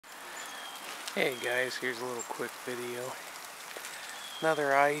Hey guys, here's a little quick video.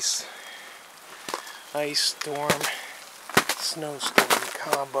 Another ice storm, snowstorm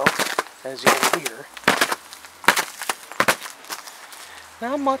combo, as you'll hear.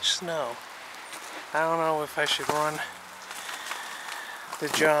 Not much snow. I don't know if I should run the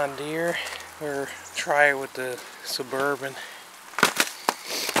John Deere or try it with the Suburban.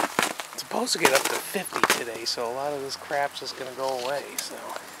 It's supposed to get up to 50 today, so a lot of this crap's just going to go away. So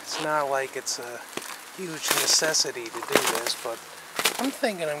it's not like it's a huge necessity to do this, but I'm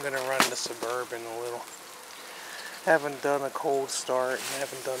thinking I'm going to run the Suburban a little. Haven't done a cold start and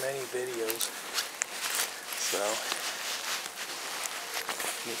haven't done any videos. So,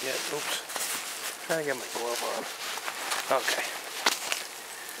 trying to get my glove on. Okay.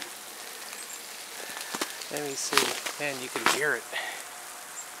 Let me see. Man, you can hear it.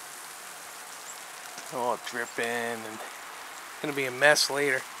 Oh, dripping, and it's gonna be a mess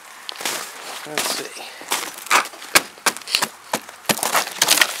later. Let's see.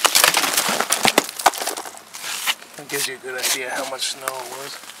 That gives you a good idea how much snow it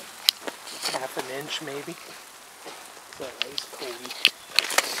was. Half an inch, maybe. It's ice cold.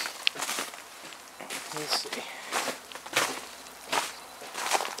 Let's see.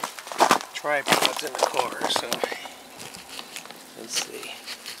 Tripod's in the car, so let's see.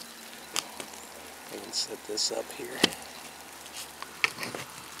 I can set this up here.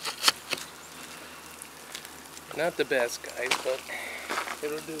 Not the best, guys, but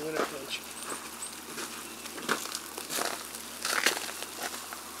it'll do in a pinch.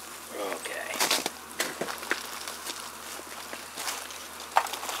 Okay.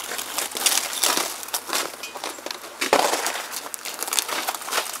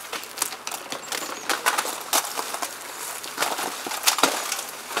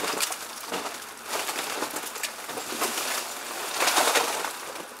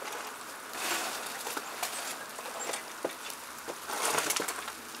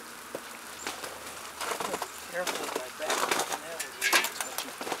 Careful with my back.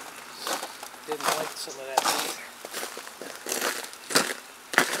 Didn't like some of that either.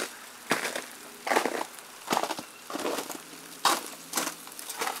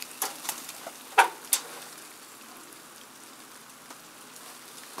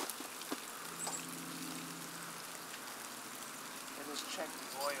 I just checked the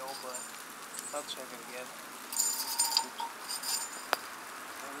oil, but I'll check it again.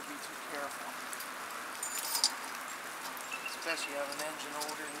 Never be too careful. Especially have an engine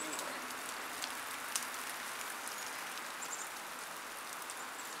older than you are.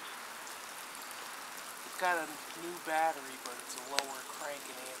 It's got a new battery, but it's a lower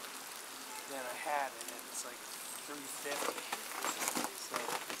cranking amp than I had in it. It's like 350. So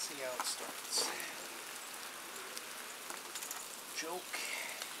let's see how it starts. Joke.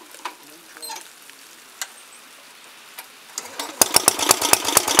 Neutral.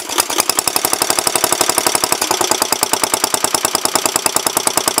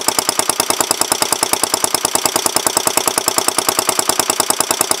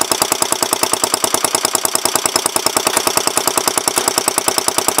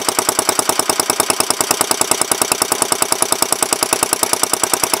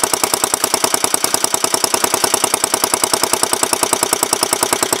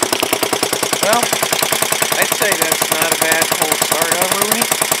 Well, I'd say that's not a bad cold start, really.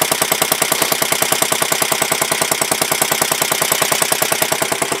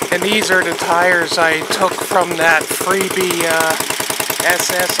 And these are the tires I took from that freebie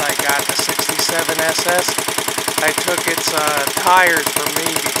SS I got, the 67 SS. I took its tires for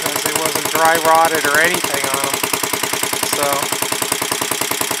me because it wasn't dry rotted or anything on them. So,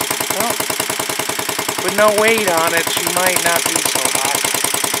 well, with no weight on it, she might not be so hot.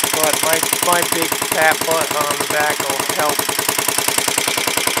 But my big fat butt on the back will help.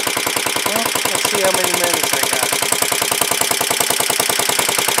 Well, let's see how many minutes I got.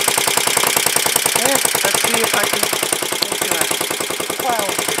 Yeah, let's see if I can make a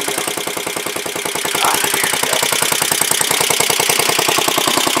plowing video. Here we go.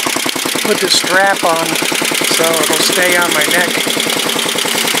 Put the strap on so it'll stay on my neck.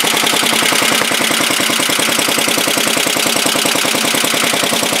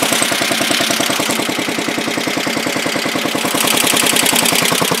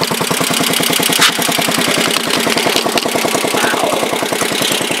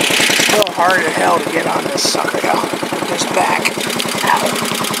 Hard as hell to get on this sucker though, with this back. Ow.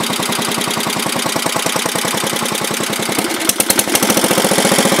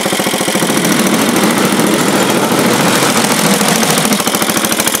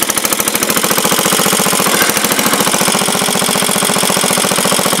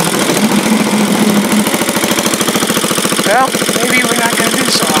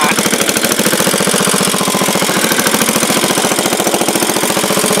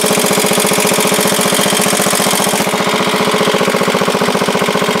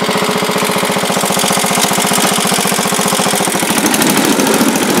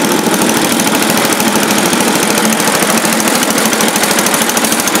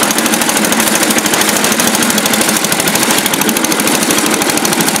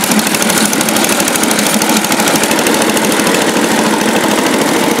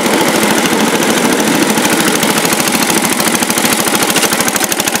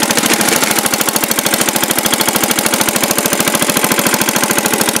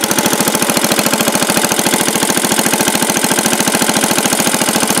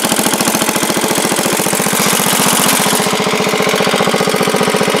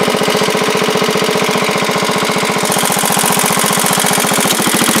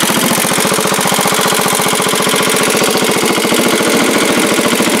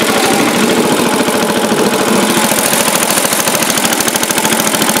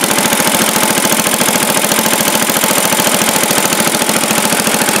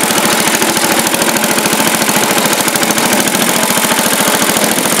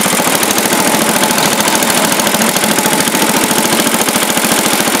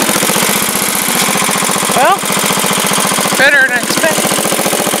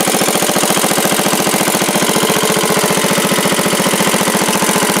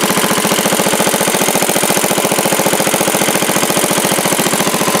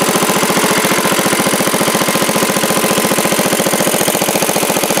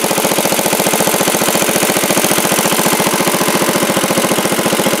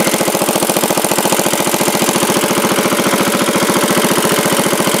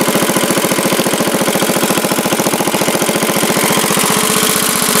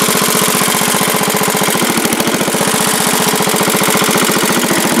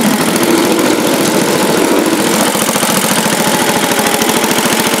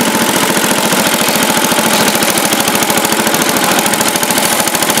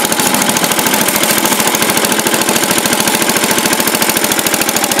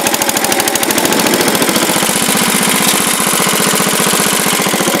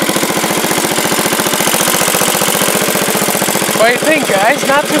 What do you think, guys?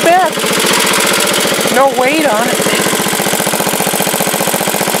 Not too bad. No weight on it.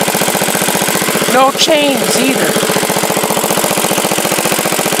 No chains either.